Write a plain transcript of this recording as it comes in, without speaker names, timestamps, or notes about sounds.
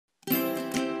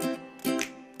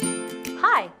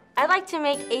I'd like to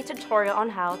make a tutorial on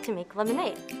how to make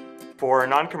lemonade. For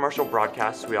non-commercial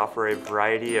broadcasts, we offer a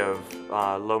variety of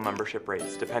low membership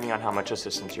rates, depending on how much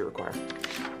assistance you require.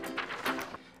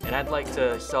 And I'd like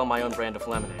to sell my own brand of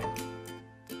lemonade.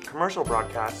 Commercial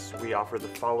broadcasts, we offer the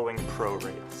following pro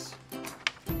rates.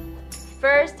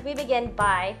 First, we begin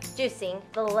by juicing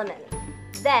the lemon.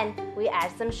 Then, we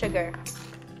add some sugar.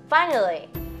 Finally,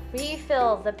 we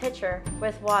fill the pitcher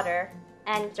with water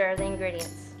and stir the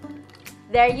ingredients.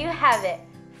 There you have it,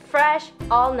 fresh,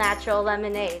 all-natural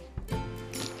lemonade.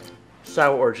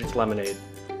 Sour Orchard's lemonade,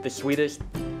 the sweetest,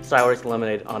 sourest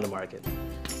lemonade on the market.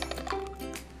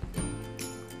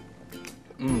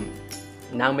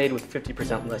 Now made with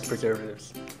 50% less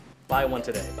preservatives. Buy one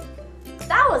today.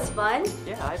 That was fun.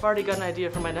 Yeah, I've already got an idea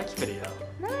for my next video.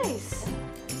 Nice.